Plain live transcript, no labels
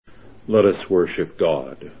Let us worship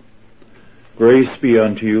God. Grace be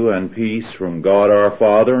unto you and peace from God our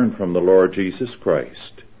Father and from the Lord Jesus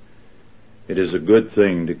Christ. It is a good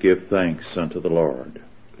thing to give thanks unto the Lord,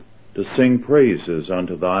 to sing praises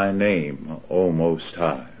unto thy name, O Most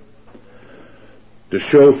High, to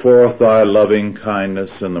show forth thy loving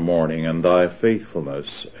kindness in the morning and thy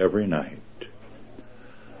faithfulness every night.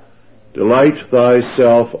 Delight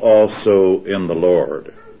thyself also in the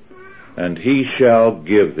Lord, and he shall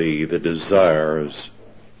give thee the desires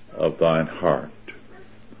of thine heart.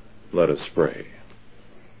 Let us pray.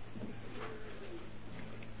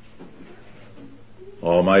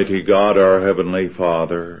 Almighty God, our heavenly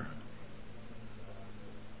Father,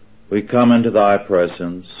 we come into thy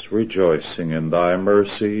presence rejoicing in thy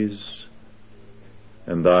mercies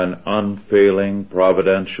and thine unfailing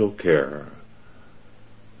providential care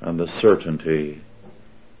and the certainty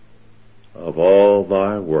of all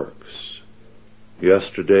thy works,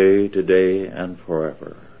 yesterday, today, and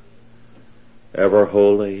forever, ever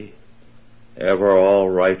holy, ever all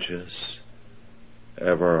righteous,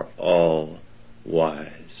 ever all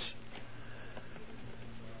wise.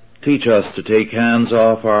 Teach us to take hands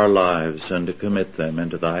off our lives and to commit them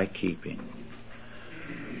into thy keeping,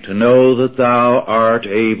 to know that thou art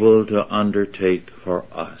able to undertake for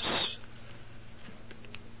us,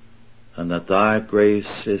 and that thy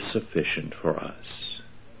grace is sufficient for us.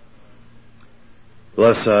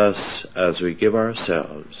 Bless us as we give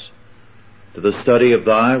ourselves to the study of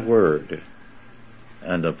thy word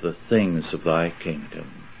and of the things of thy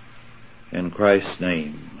kingdom. In Christ's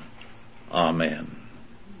name, amen.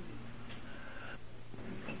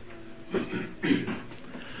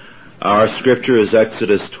 Our scripture is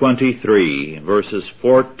Exodus 23, verses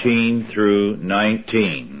 14 through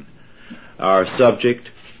 19. Our subject,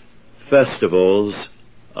 Festivals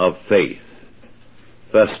of Faith.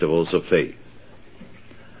 Festivals of Faith.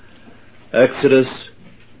 Exodus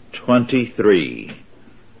 23,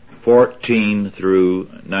 14 through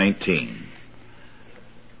 19.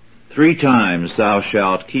 3 times thou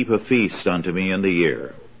shalt keep a feast unto me in the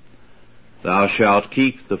year. Thou shalt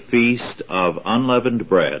keep the feast of unleavened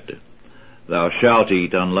bread. Thou shalt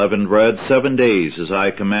eat unleavened bread 7 days, as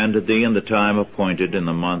I commanded thee in the time appointed in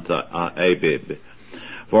the month Abib.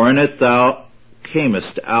 For in it thou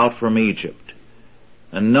camest out from Egypt,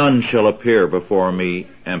 and none shall appear before me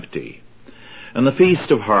empty. And the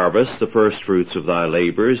feast of harvest, the first fruits of thy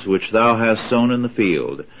labors, which thou hast sown in the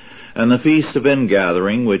field, and the feast of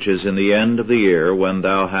ingathering, which is in the end of the year, when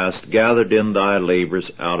thou hast gathered in thy labors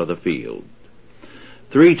out of the field.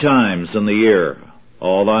 3 times in the year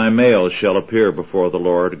all thy males shall appear before the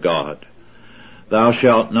Lord God. Thou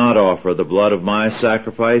shalt not offer the blood of my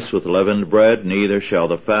sacrifice with leavened bread, neither shall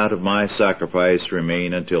the fat of my sacrifice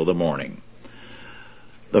remain until the morning.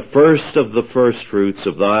 The first of the firstfruits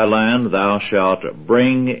of thy land thou shalt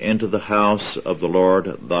bring into the house of the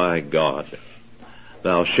Lord thy God.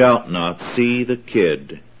 Thou shalt not see the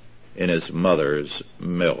kid in his mother's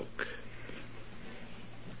milk.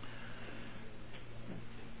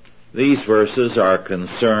 These verses are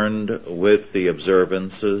concerned with the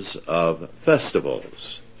observances of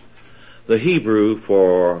festivals. The Hebrew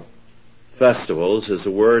for festivals is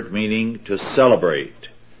a word meaning to celebrate.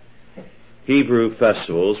 Hebrew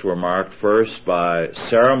festivals were marked first by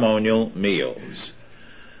ceremonial meals,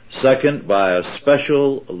 second by a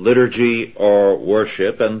special liturgy or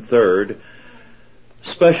worship, and third,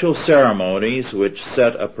 special ceremonies which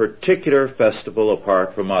set a particular festival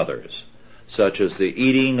apart from others, such as the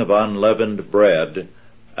eating of unleavened bread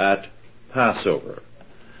at Passover.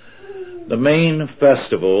 The main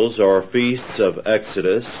festivals or feasts of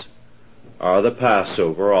Exodus are the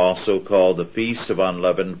Passover, also called the Feast of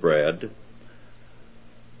Unleavened Bread,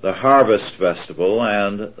 the Harvest Festival,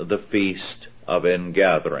 and the Feast of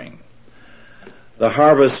Ingathering. The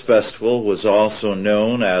Harvest Festival was also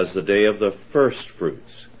known as the Day of the First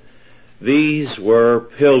Fruits. These were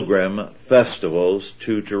pilgrim festivals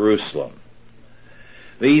to Jerusalem.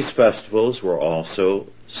 These festivals were also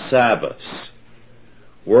Sabbaths.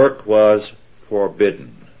 Work was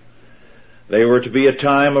forbidden. They were to be a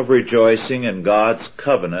time of rejoicing in God's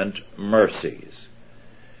covenant mercies.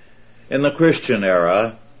 In the Christian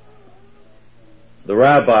era, the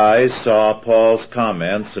rabbis saw Paul's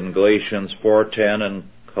comments in Galatians 4:10 and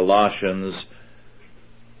Colossians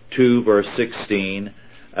 2 verse 16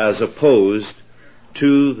 as opposed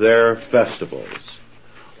to their festivals.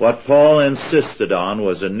 What Paul insisted on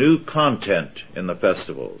was a new content in the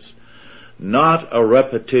festivals, not a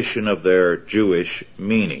repetition of their Jewish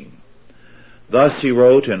meaning. Thus he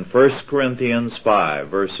wrote in 1 Corinthians 5,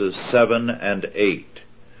 verses 7 and 8,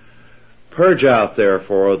 "Purge out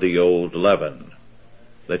therefore the old leaven,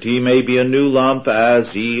 that ye may be a new lump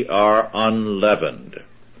as ye are unleavened.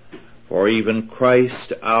 For even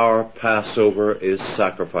Christ our Passover is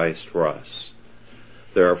sacrificed for us.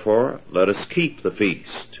 Therefore let us keep the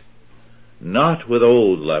feast, not with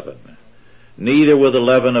old leaven, neither with the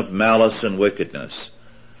leaven of malice and wickedness,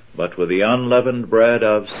 but with the unleavened bread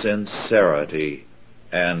of sincerity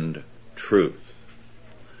and truth.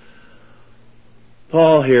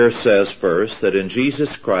 Paul here says first that in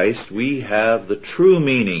Jesus Christ we have the true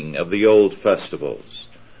meaning of the old festivals.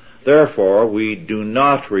 Therefore we do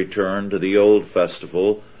not return to the old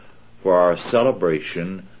festival for our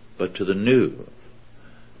celebration, but to the new,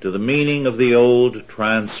 to the meaning of the old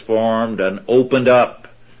transformed and opened up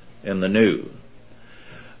in the new.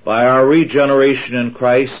 By our regeneration in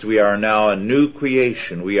Christ, we are now a new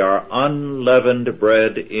creation. We are unleavened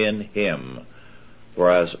bread in Him,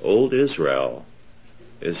 whereas old Israel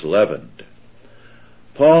is leavened.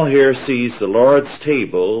 Paul here sees the Lord's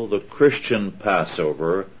table, the Christian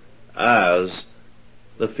Passover, as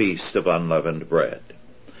the feast of unleavened bread.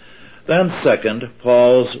 Then second,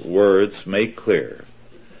 Paul's words make clear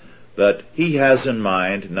that he has in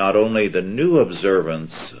mind not only the new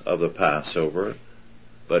observance of the Passover,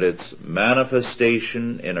 but its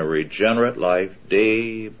manifestation in a regenerate life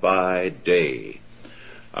day by day.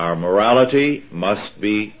 Our morality must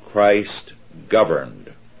be Christ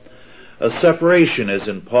governed. A separation is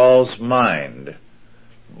in Paul's mind,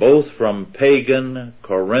 both from pagan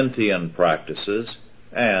Corinthian practices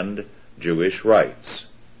and Jewish rites.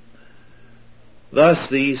 Thus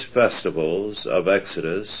these festivals of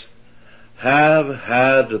Exodus have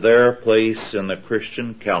had their place in the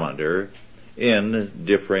Christian calendar in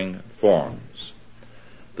differing forms.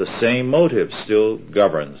 The same motive still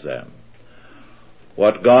governs them.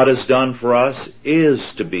 What God has done for us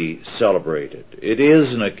is to be celebrated. It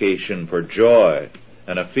is an occasion for joy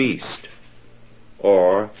and a feast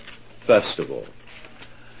or festival.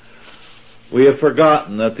 We have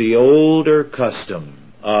forgotten that the older custom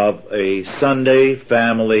of a Sunday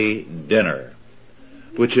family dinner,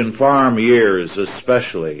 which in farm years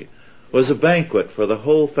especially was a banquet for the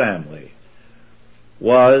whole family,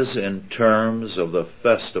 was in terms of the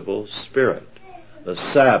festival spirit, the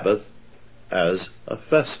Sabbath as a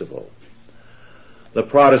festival. The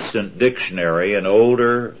Protestant Dictionary, an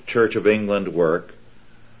older Church of England work,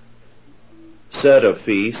 said of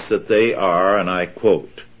feasts that they are, and I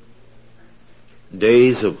quote,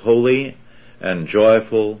 days of holy and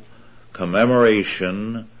joyful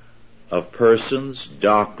commemoration of persons,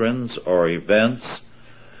 doctrines, or events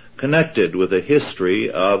connected with the history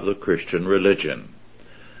of the Christian religion.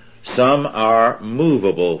 Some are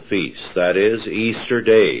movable feasts, that is, Easter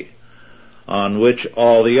Day, on which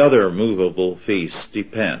all the other movable feasts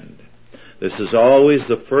depend. This is always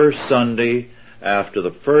the first Sunday after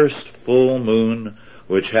the first full moon,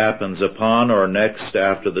 which happens upon or next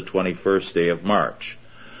after the 21st day of March.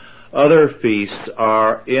 Other feasts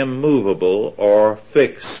are immovable or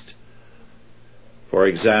fixed. For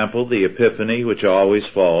example, the Epiphany, which always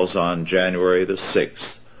falls on January the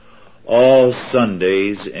 6th. All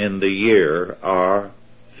Sundays in the year are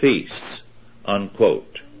feasts,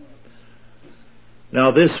 unquote.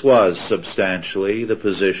 Now this was substantially the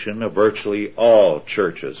position of virtually all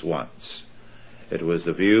churches once. It was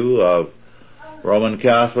the view of Roman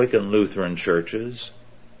Catholic and Lutheran churches,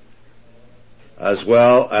 as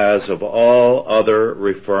well as of all other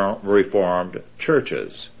Reformed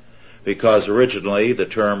churches, because originally the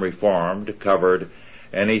term Reformed covered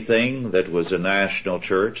anything that was a national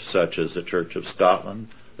church, such as the Church of Scotland,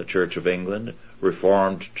 the Church of England,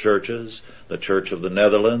 Reformed churches, the Church of the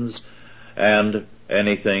Netherlands, and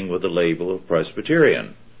anything with the label of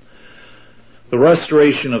Presbyterian. The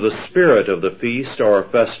restoration of the spirit of the feast or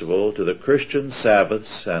festival to the Christian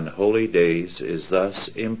Sabbaths and holy days is thus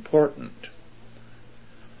important.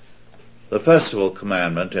 The festival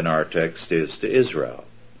commandment in our text is to Israel,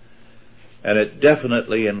 and it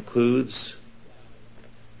definitely includes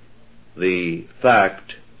the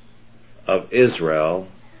fact of Israel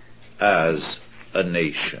as a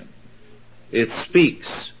nation. It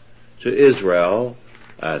speaks to Israel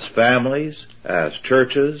as families, as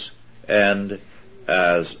churches, and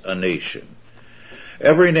as a nation.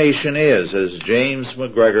 Every nation is, as James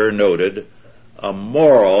McGregor noted, a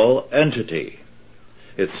moral entity.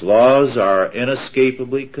 Its laws are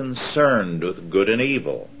inescapably concerned with good and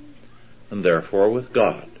evil, and therefore with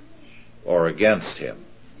God, or against Him.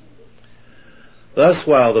 Thus,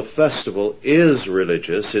 while the festival is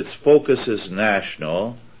religious, its focus is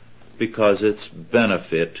national because its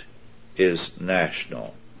benefit is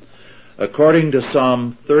national. According to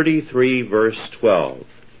Psalm 33 verse 12,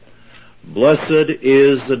 Blessed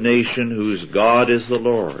is the nation whose God is the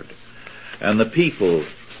Lord, and the people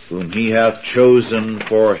whom he hath chosen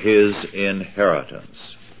for his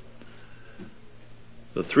inheritance.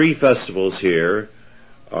 The three festivals here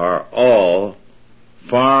are all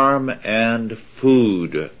farm and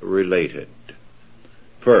food related.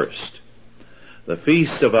 First, the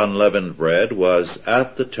Feast of Unleavened Bread was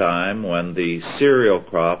at the time when the cereal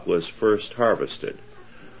crop was first harvested.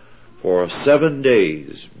 For 7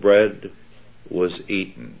 days bread was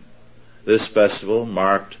eaten. This festival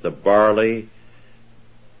marked the barley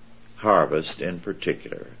harvest in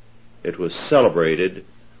particular. It was celebrated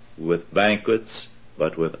with banquets,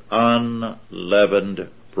 but with unleavened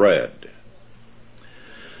bread.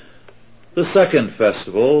 The second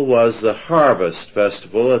festival was the harvest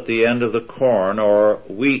festival at the end of the corn or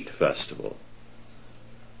wheat festival.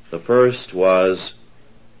 The first was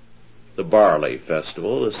the barley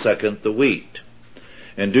festival, the second the wheat.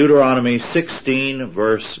 In Deuteronomy 16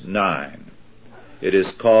 verse 9, it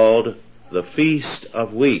is called the Feast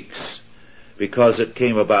of Weeks because it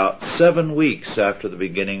came about 7 weeks after the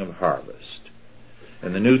beginning of harvest.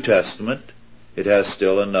 In the New Testament, it has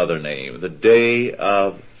still another name, the Day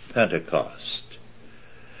of Pentecost,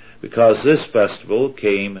 because this festival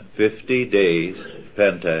came 50 days,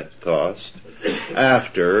 Pentecost,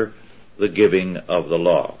 after the giving of the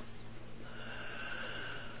law.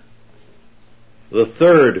 The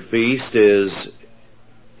third feast is,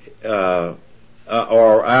 or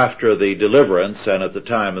after the deliverance and at the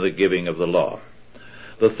time of the giving of the law.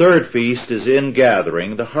 The third feast is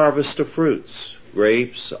ingathering, the harvest of fruits,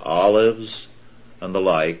 grapes, olives, and the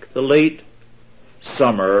like, the late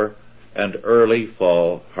summer and early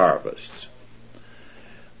fall harvests.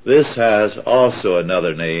 This has also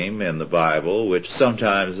another name in the Bible, which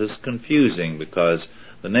sometimes is confusing because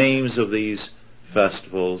the names of these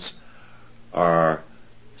festivals are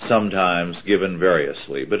sometimes given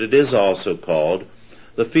variously, but it is also called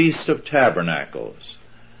the Feast of Tabernacles,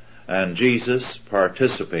 and Jesus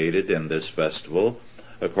participated in this festival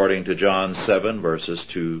according to John 7 verses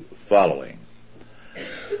 2 following.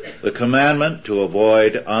 The commandment to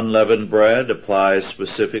avoid unleavened bread applies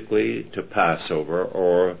specifically to Passover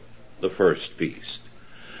or the first feast.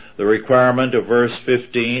 The requirement of verse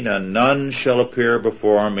 15, "And none shall appear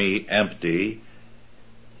before me empty,"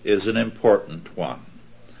 is an important one.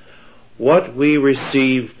 What we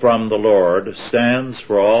receive from the Lord stands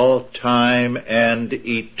for all time and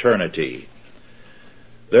eternity.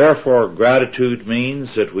 Therefore, gratitude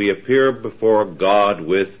means that we appear before God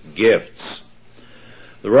with gifts.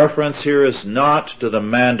 The reference here is not to the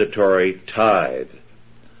mandatory tithe,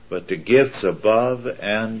 but to gifts above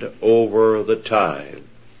and over the tithe.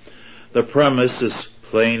 The premise is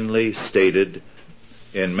plainly stated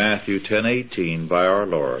in Matthew 10:18 by our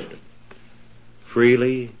Lord.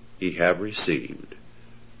 Freely ye have received,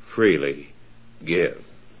 freely give.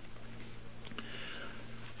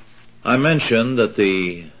 I mentioned that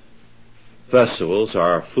the festivals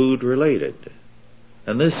are food related.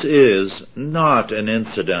 And this is not an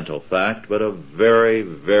incidental fact, but a very,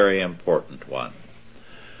 very important one.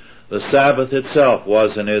 The Sabbath itself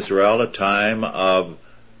was in Israel a time of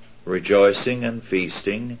rejoicing and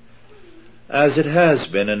feasting, as it has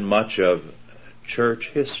been in much of church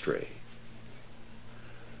history.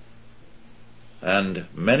 And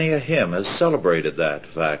many a hymn has celebrated that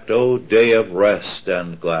fact, O day of rest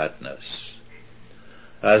and gladness.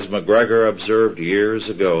 As MacGregor observed years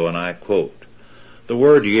ago, and I quote, the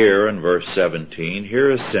word year in verse 17 here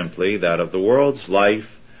is simply that of the world's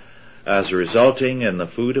life as resulting in the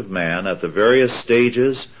food of man at the various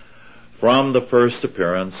stages from the first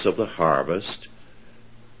appearance of the harvest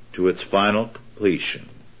to its final completion.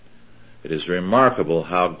 It is remarkable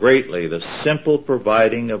how greatly the simple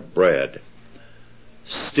providing of bread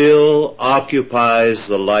still occupies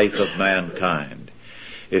the life of mankind.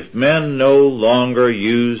 If men no longer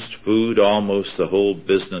used food, almost the whole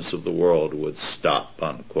business of the world would stop,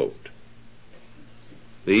 unquote.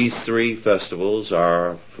 These three festivals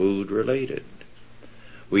are food related.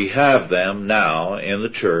 We have them now in the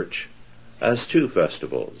church as 2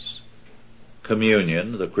 festivals.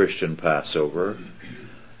 Communion, the Christian Passover,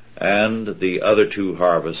 and the other 2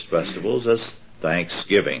 harvest festivals as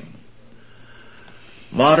Thanksgiving.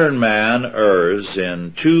 Modern man errs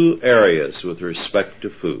in 2 areas with respect to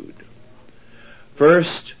food.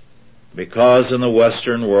 First, because in the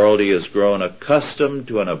Western world he has grown accustomed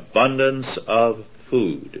to an abundance of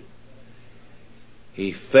food,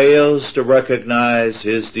 he fails to recognize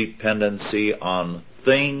his dependency on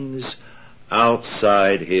things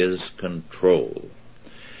outside his control.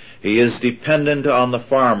 He is dependent on the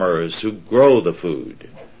farmers who grow the food,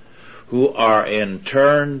 who are in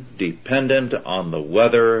turn dependent on the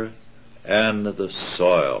weather and the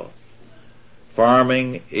soil.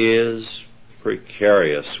 Farming is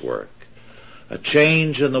precarious work. A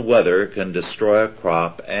change in the weather can destroy a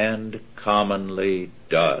crop, and commonly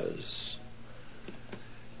does.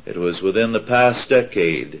 It was within the past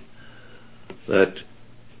decade that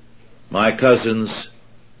my cousin's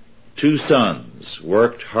 2 sons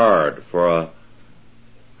worked hard for a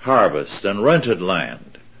harvest and rented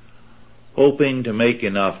land, hoping to make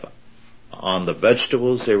enough on the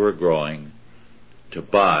vegetables they were growing to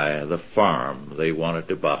buy the farm they wanted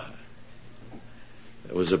to buy.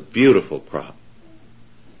 It was a beautiful crop,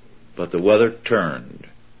 but the weather turned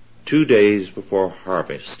 2 days before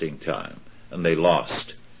harvesting time, and they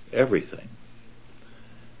lost everything.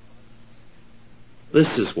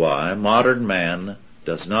 This is why modern man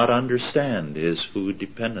does not understand his food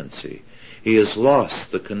dependency. He has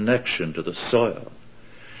lost the connection to the soil.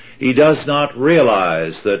 He does not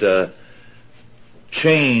realize that a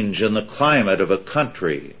change in the climate of a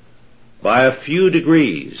country by a few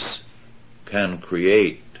degrees can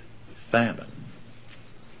create famine.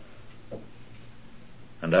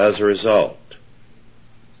 And as a result,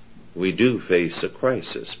 we do face a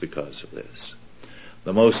crisis because of this.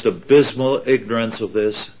 The most abysmal ignorance of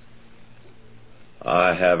this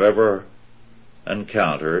I have ever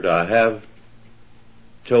encountered, I have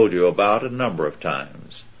told you about a number of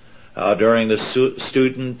times. How during the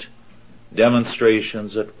student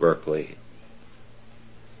demonstrations at Berkeley,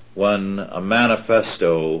 when a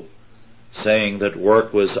manifesto saying that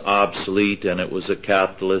work was obsolete and it was a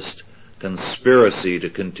capitalist conspiracy to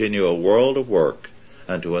continue a world of work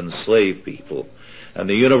and to enslave people, and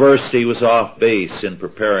the university was off base in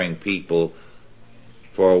preparing people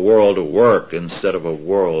for a world of work instead of a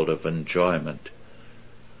world of enjoyment.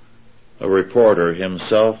 A reporter,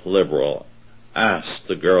 himself liberal, asked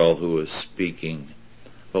the girl who was speaking,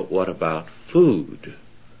 "But what about food?"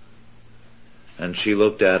 And she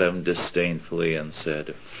looked at him disdainfully and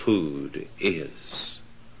said, "Food is."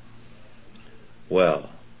 Well,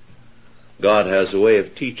 God has a way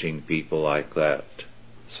of teaching people like that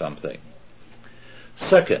something.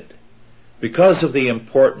 Second, because of the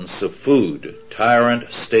importance of food,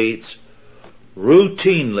 tyrant states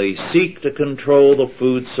routinely seek to control the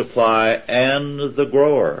food supply and the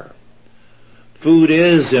grower. Food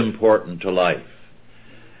is important to life,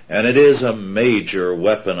 and it is a major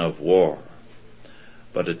weapon of war.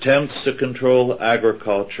 But attempts to control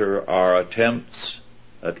agriculture are attempts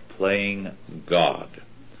at playing God,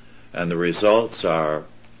 and the results are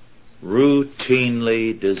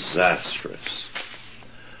routinely disastrous.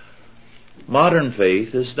 Modern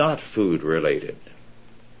faith is not food-related,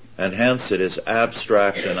 and hence it is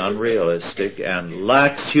abstract and unrealistic and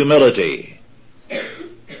lacks humility.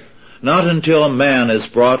 Not until a man is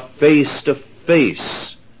brought face to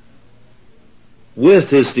face with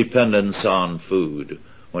his dependence on food,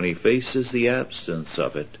 when he faces the absence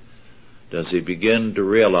of it, does he begin to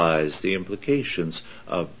realize the implications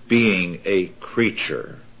of being a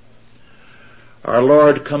creature. Our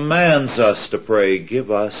Lord commands us to pray, "Give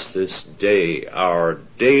us this day our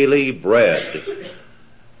daily bread,"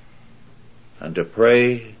 and to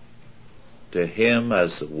pray to Him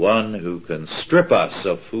as the one who can strip us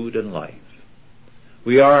of food and life.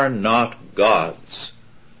 We are not gods.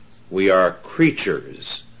 We are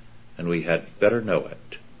creatures, and we had better know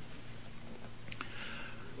it.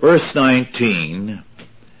 Verse 19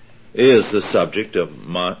 is the subject of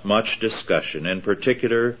much discussion, in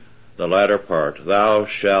particular the latter part, "Thou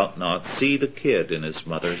shalt not see the kid in his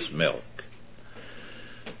mother's milk."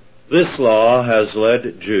 This law has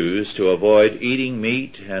led Jews to avoid eating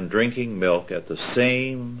meat and drinking milk at the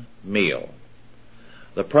same meal.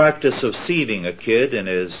 The practice of seething a kid in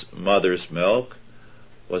his mother's milk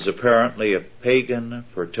was apparently a pagan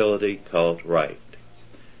fertility cult rite.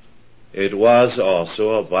 It was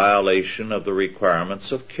also a violation of the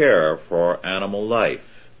requirements of care for animal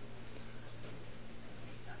life.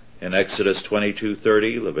 In Exodus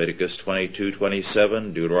 22:30, Leviticus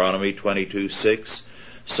 22:27, Deuteronomy 22:6,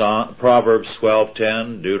 Proverbs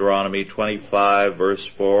 12:10, Deuteronomy 25 verse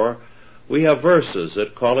 4, we have verses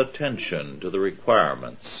that call attention to the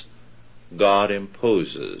requirements God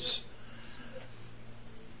imposes.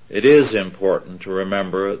 It is important to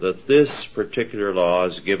remember that this particular law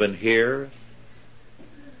is given here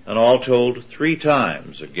and all told 3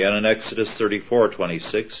 times, again in Exodus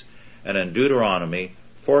 34:26 and in Deuteronomy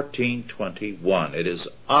 14:21. It is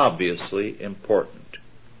obviously important.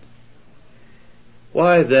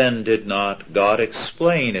 Why then did not God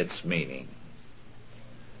explain its meaning?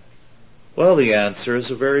 Well, the answer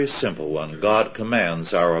is a very simple one. God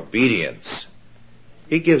commands our obedience.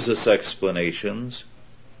 He gives us explanations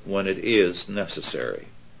when it is necessary.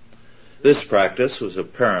 This practice was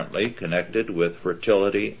apparently connected with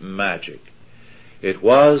fertility magic. It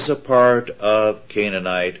was a part of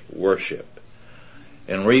Canaanite worship.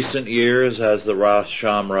 In recent years, as the Ras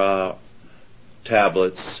Shamra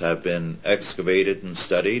tablets have been excavated and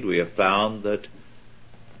studied, we have found that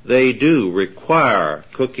they do require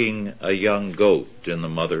cooking a young goat in the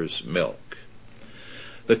mother's milk.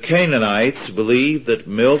 The Canaanites believed that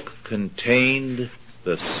milk contained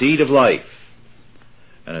the seed of life,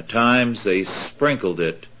 and at times they sprinkled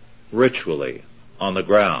it ritually on the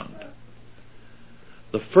ground.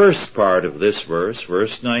 The first part of this verse,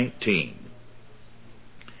 verse 19,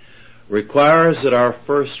 requires that our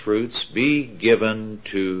first fruits be given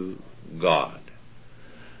to God.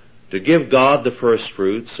 To give God the first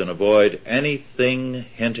fruits and avoid anything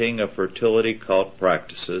hinting of fertility cult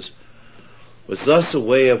practices was thus a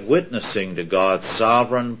way of witnessing to God's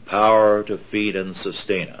sovereign power to feed and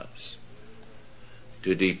sustain us.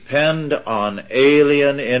 To depend on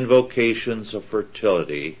alien invocations of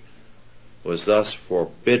fertility was thus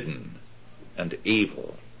forbidden and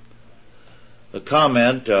evil. The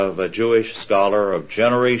comment of a Jewish scholar of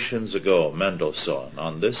generations ago, Mendelssohn,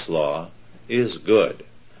 on this law is good,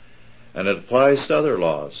 and it applies to other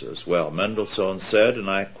laws as well. Mendelssohn said, and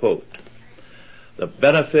I quote, "The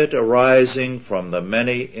benefit arising from the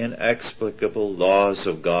many inexplicable laws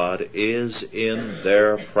of God is in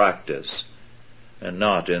their practice, and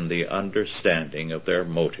not in the understanding of their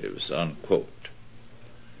motives," unquote.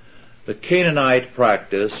 The Canaanite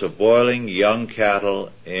practice of boiling young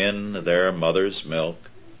cattle in their mother's milk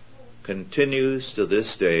continues to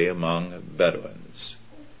this day among Bedouins.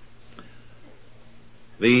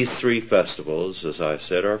 These three festivals, as I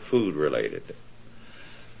said, are food-related.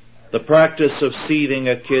 The practice of seething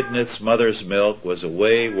a kid in its mother's milk was a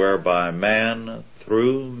way whereby man,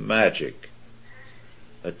 through magic,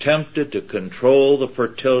 attempted to control the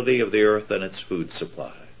fertility of the earth and its food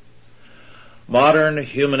supply. Modern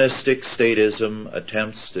humanistic statism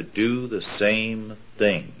attempts to do the same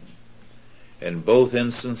thing. In both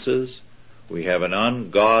instances, we have an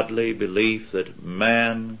ungodly belief that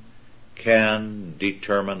man can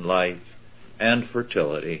determine life and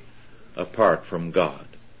fertility apart from God.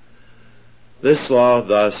 This law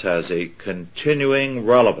thus has a continuing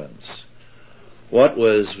relevance. What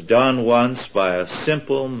was done once by a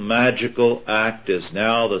simple magical act is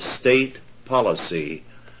now the state policy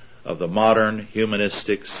of the modern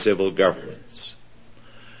humanistic civil governments.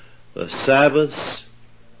 The Sabbaths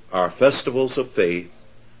are festivals of faith,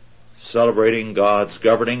 celebrating God's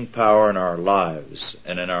governing power in our lives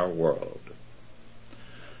and in our world.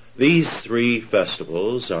 These three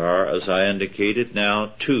festivals are, as I indicated,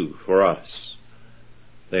 now two for us.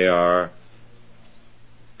 They are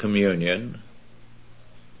communion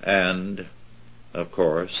and, of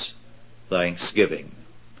course, Thanksgiving.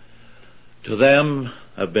 To them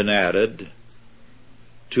have been added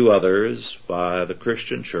two others by the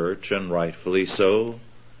Christian Church, and rightfully so,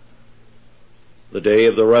 the day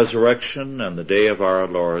of the resurrection and the day of our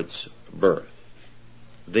Lord's birth.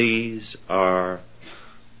 These are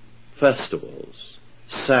festivals,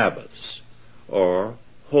 Sabbaths, or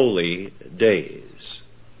holy days.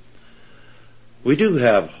 We do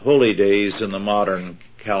have holy days in the modern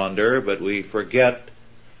calendar, but we forget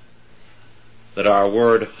that our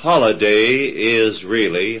word holiday is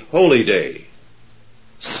really holy day,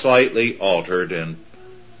 slightly altered in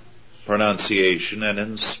pronunciation and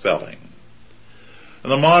in spelling.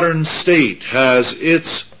 And the modern state has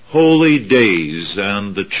its holy days,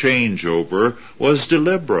 and the changeover was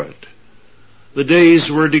deliberate. The days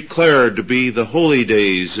were declared to be the holy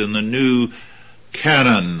days in the new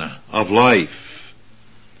canon of life.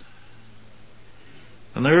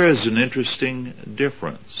 And there is an interesting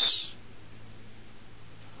difference.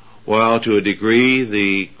 While to a degree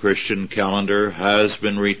the Christian calendar has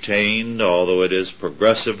been retained, although it is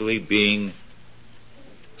progressively being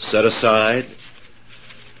set aside,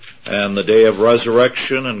 and the day of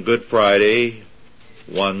resurrection and Good Friday,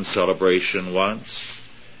 one celebration once,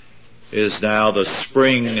 is now the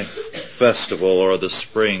spring festival or the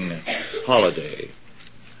spring holiday.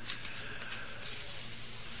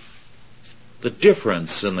 The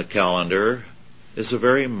difference in the calendar is a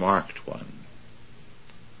very marked one,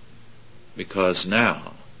 because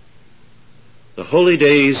now the holy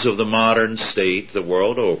days of the modern state the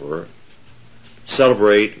world over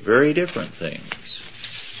celebrate very different things.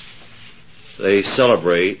 They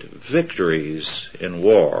celebrate victories in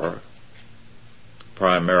war,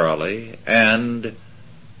 primarily, and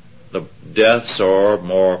the deaths, or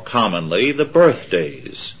more commonly, the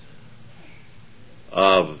birthdays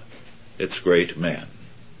of its great men.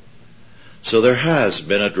 So there has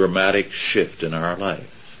been a dramatic shift in our life.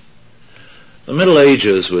 The Middle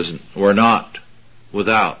Ages were not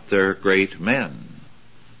without their great men.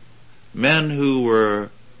 Men who were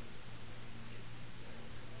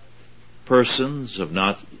persons of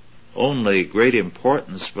not only great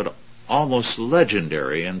importance, but almost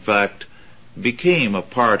legendary. In fact, became a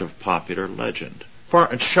part of popular legend.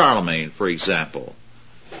 Charlemagne, for example,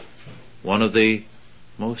 one of the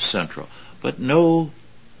most central. But no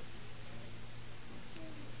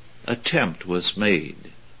attempt was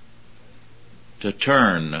made to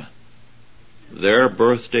turn their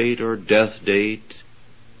birth date or death date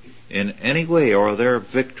in any way, or their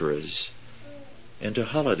victories, into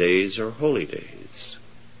holidays or holy days,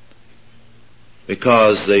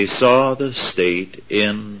 because they saw the state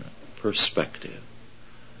in perspective.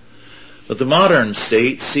 But the modern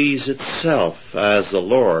state sees itself as the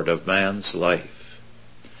Lord of man's life,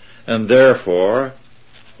 and therefore,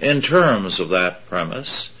 in terms of that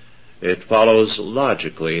premise, it follows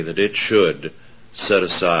logically that it should set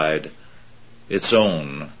aside its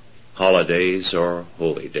own holidays or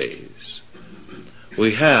holy days.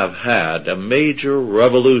 We have had a major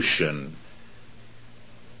revolution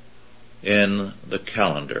in the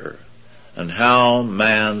calendar and how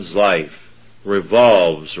man's life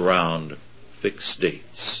revolves around fixed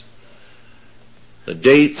dates. The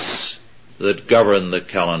dates that govern the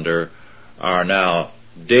calendar are now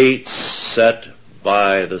dates set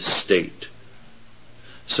by the state,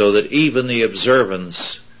 so that even the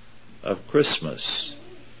observance of Christmas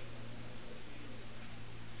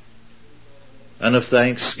and of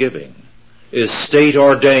Thanksgiving is state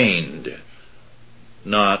ordained,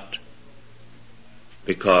 not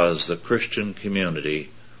because the Christian community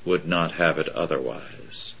would not have it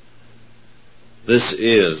otherwise. This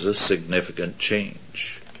is a significant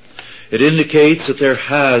change. It indicates that there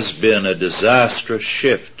has been a disastrous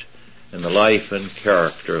shift in the life and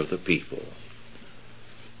character of the people.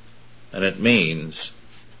 And it means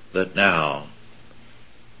that now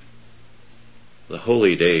the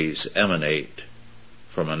holy days emanate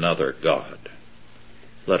from another God.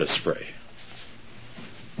 Let us pray.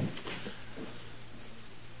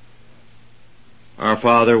 Our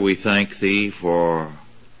Father, we thank Thee for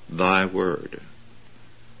Thy word.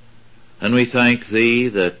 And we thank Thee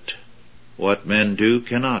that what men do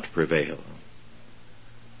cannot prevail,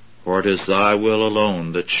 for it is Thy will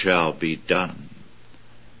alone that shall be done,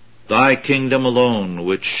 Thy kingdom alone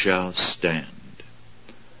which shall stand.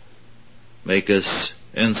 Make us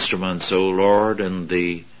instruments, O Lord, in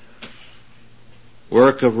the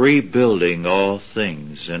work of rebuilding all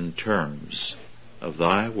things in terms of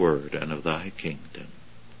Thy word and of Thy kingdom.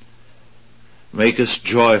 Make us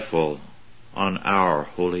joyful on our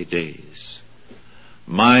holy days,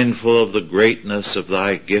 mindful of the greatness of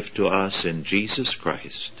Thy gift to us in Jesus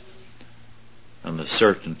Christ and the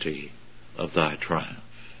certainty of Thy triumph.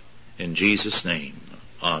 In Jesus' name,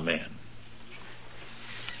 amen.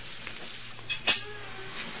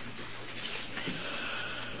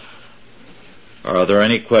 Are there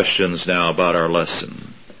any questions now about our lesson?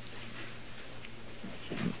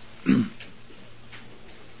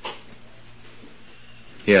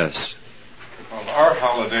 Yes. Well, our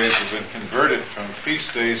holidays have been converted from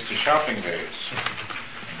feast days to shopping days.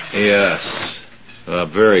 Yes, a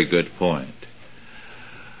very good point.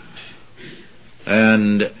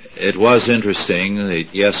 And it was interesting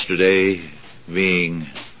that yesterday, being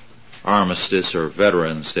Armistice or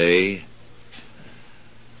Veterans Day,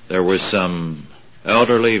 there were some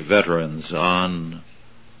elderly veterans on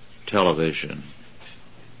television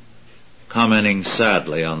commenting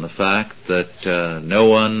sadly on the fact that no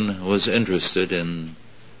one was interested in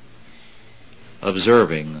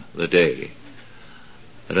observing the day.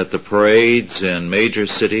 That at the parades in major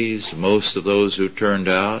cities, most of those who turned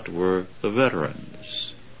out were the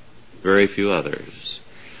veterans, very few others.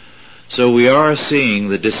 So we are seeing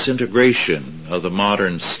the disintegration of the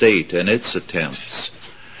modern state and its attempts.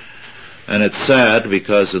 And it's sad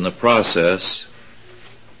because in the process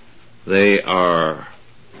they are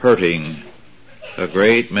hurting a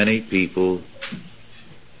great many people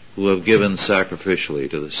who have given sacrificially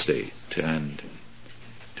to the state and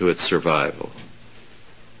to its survival.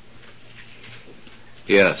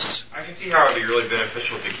 Yes. I can see how it would be really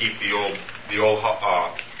beneficial to keep the old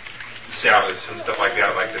Sabbaths and stuff like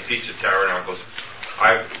that, like the Feast of Tabernacles.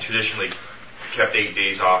 I've traditionally kept 8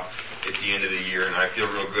 days off at the end of the year, and I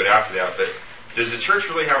feel real good after that. But does the church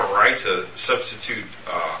really have a right to substitute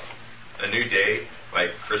a new day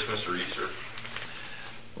like Christmas or Easter?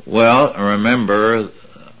 Well, remember,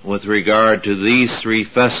 with regard to these three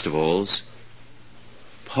festivals,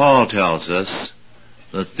 Paul tells us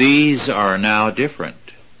that these are now different.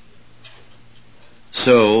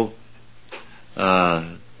 So,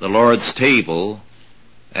 the Lord's table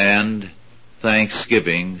and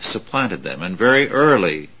Thanksgiving supplanted them. And very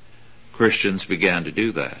early, Christians began to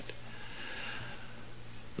do that.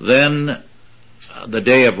 Then, the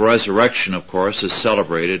day of resurrection, of course, is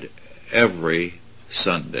celebrated every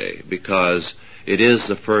Sunday because it is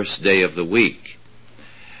the first day of the week.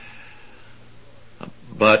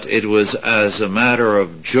 But it was as a matter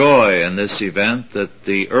of joy in this event that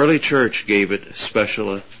the early church gave it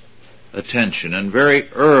special attention. And very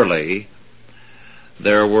early,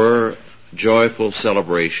 there were joyful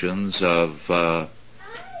celebrations of the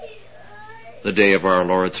day of our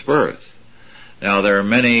Lord's birth. Now, there are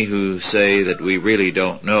many who say that we really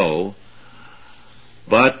don't know,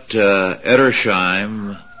 but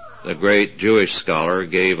Edersheim, the great Jewish scholar,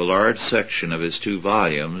 gave a large section of his 2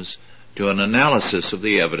 volumes to an analysis of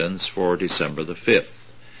the evidence for December the 5th.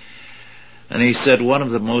 And he said one of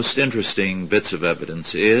the most interesting bits of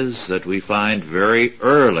evidence is that we find very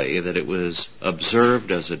early that it was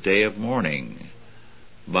observed as a day of mourning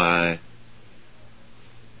by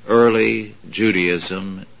early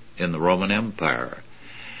Judaism in the Roman Empire.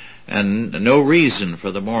 And no reason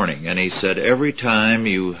for the mourning. And he said every time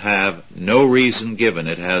you have no reason given,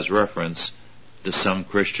 it has reference to some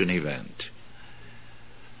Christian event.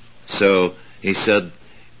 So he said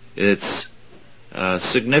it's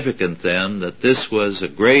significant then that this was a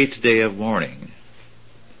great day of mourning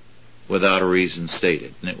without a reason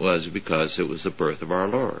stated. And it was because it was the birth of our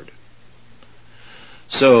Lord.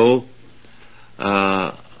 So,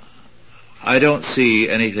 I don't see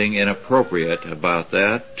anything inappropriate about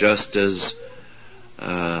that, just as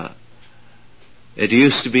it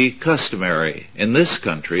used to be customary in this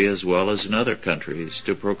country as well as in other countries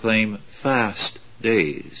to proclaim fast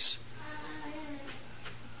days.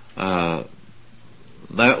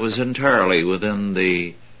 That was entirely within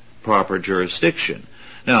the proper jurisdiction.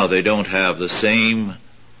 Now, they don't have the same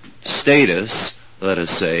status, let us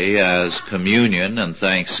say, as communion and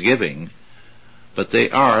Thanksgiving, but they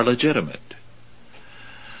are legitimate.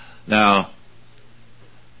 Now,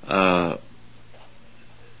 I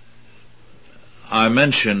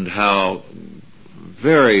mentioned how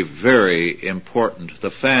very, very important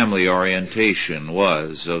the family orientation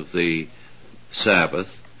was of the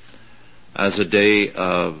Sabbath as a day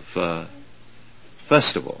of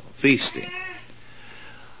festival, feasting.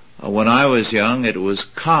 When I was young, it was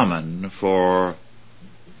common for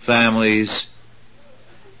families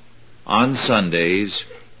on Sundays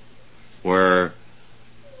where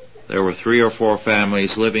there were 3 or 4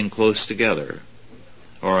 families living close together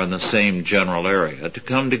or in the same general area to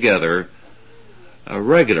come together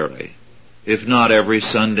regularly, if not every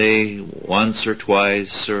Sunday, once or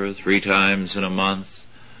twice or 3 times in a month,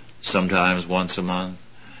 sometimes once a month,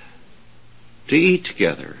 to eat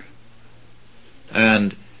together.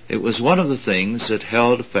 And it was one of the things that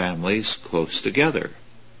held families close together.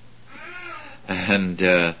 And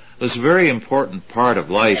it was a very important part of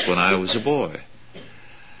life when I was a boy.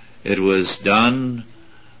 It was done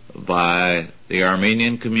by the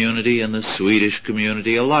Armenian community and the Swedish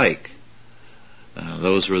community alike.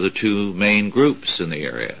 Those were the 2 main groups in the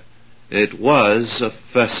area. It was a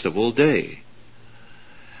festival day.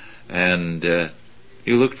 And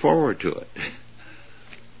you looked forward to it.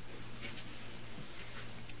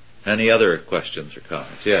 Any other questions or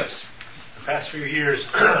comments? Yes. The past few years,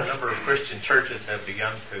 a number of Christian churches have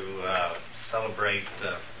begun to celebrate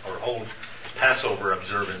or hold Passover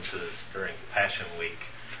observances during Passion Week.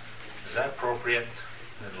 Is that appropriate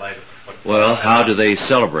in light of what... Well, how do they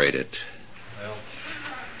celebrate it? Well,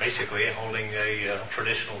 basically holding a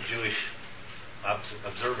traditional Jewish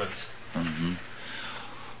observance. Mm-hmm.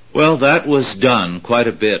 Well, that was done quite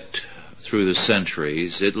a bit through the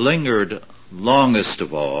centuries. It lingered longest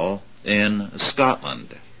of all in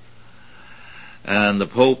Scotland. And the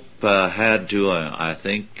Pope had to, I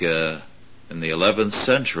think, in the 11th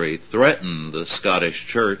century, threaten the Scottish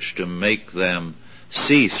Church to make them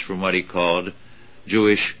cease from what he called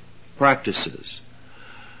Jewish practices.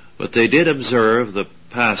 But they did observe the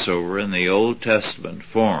Passover in the Old Testament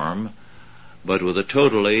form, but with a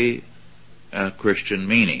totally Christian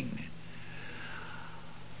meaning.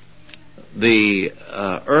 The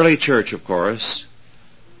early church, of course,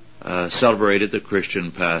 celebrated the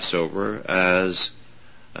Christian Passover as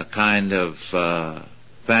a kind of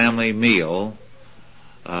family meal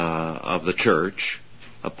of the church,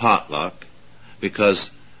 a potluck,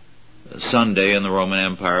 because Sunday in the Roman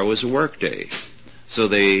Empire was a work day. So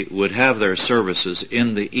they would have their services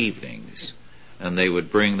in the evenings, and they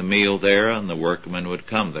would bring the meal there, and the workmen would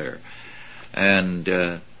come there.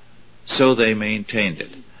 And so they maintained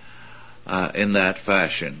it in that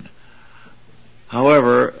fashion.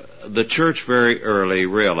 However, the church very early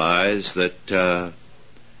realized that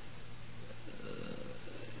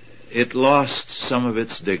it lost some of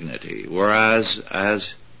its dignity, whereas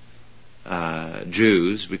as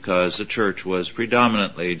Jews, because the church was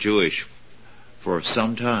predominantly Jewish for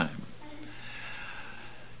some time,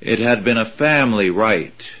 it had been a family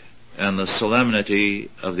rite, and the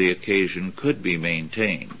solemnity of the occasion could be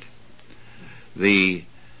maintained. The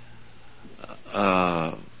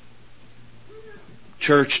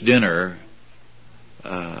church dinner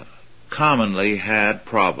commonly had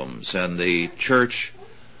problems, and the church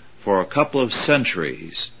for a couple of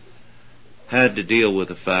centuries had to deal with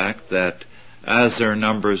the fact that as their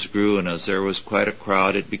numbers grew and as there was quite a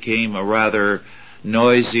crowd, it became a rather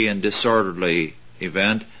noisy and disorderly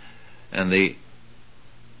event, and the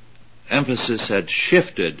emphasis had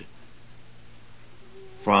shifted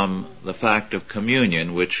from the fact of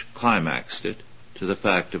communion, which climaxed it, to the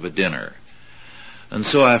fact of a dinner. And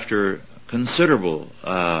so after considerable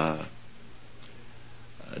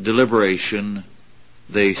deliberation,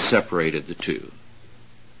 they separated the two.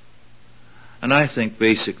 And I think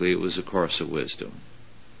basically it was a course of wisdom.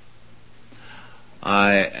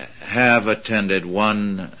 I have attended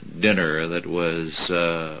one dinner that was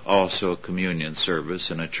also a communion service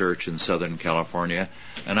in a church in Southern California,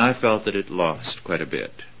 and I felt that it lost quite a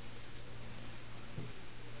bit.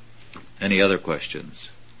 Any other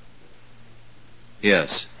questions?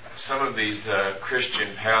 Yes. Some of these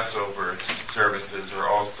Christian Passover services are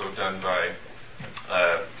also done by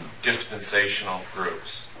dispensational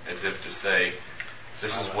groups, as if to say,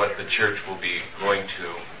 this is what the church will be going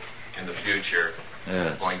to in the future,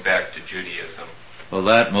 Yes. Going back to Judaism. Well,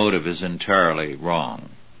 that motive is entirely wrong,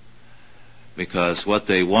 because what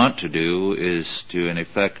they want to do is to, in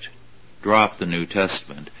effect, drop the New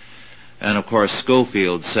Testament. And of course,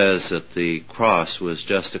 Schofield says that the cross was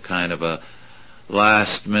just a kind of a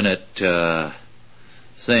last-minute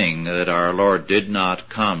thing, that our Lord did not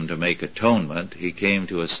come to make atonement. He came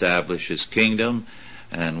to establish His kingdom,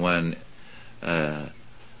 and when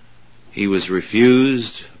He was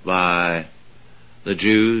refused by the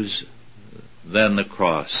Jews, then the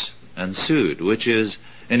cross ensued, which is,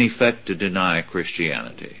 in effect, to deny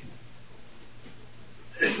Christianity.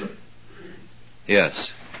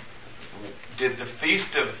 Yes? Did the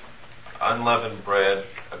Feast of Unleavened Bread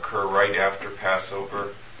occur right after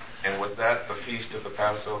Passover? And was that the Feast of the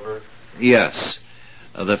Passover? Yes.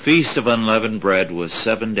 The Feast of Unleavened Bread was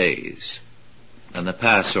 7 days, and the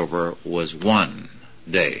Passover was 1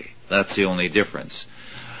 day. That's the only difference.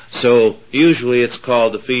 So usually it's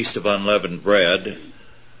called the Feast of Unleavened Bread,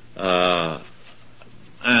 and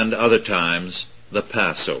other times the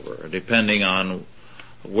Passover, depending on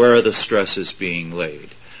where the stress is being laid.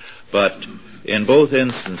 But in both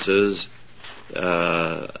instances,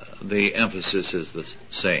 the emphasis is the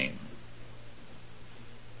same.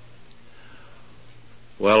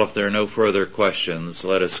 Well, if there are no further questions,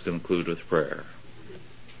 let us conclude with prayer.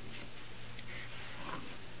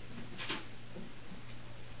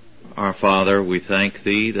 Our Father, we thank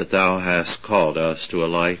Thee that Thou hast called us to a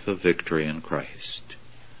life of victory in Christ,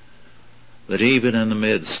 that even in the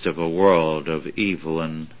midst of a world of evil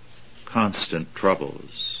and constant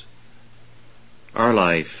troubles, our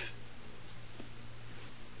life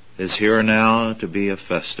is here now to be a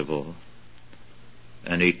festival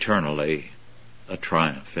and eternally a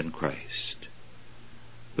triumph in Christ.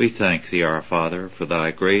 We thank Thee, our Father, for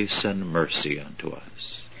Thy grace and mercy unto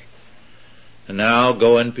us. And now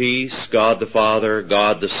go in peace. God the Father,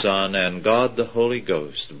 God the Son, and God the Holy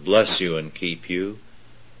Ghost bless you and keep you,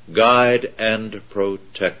 guide and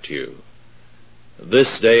protect you,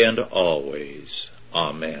 this day and always.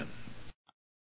 Amen.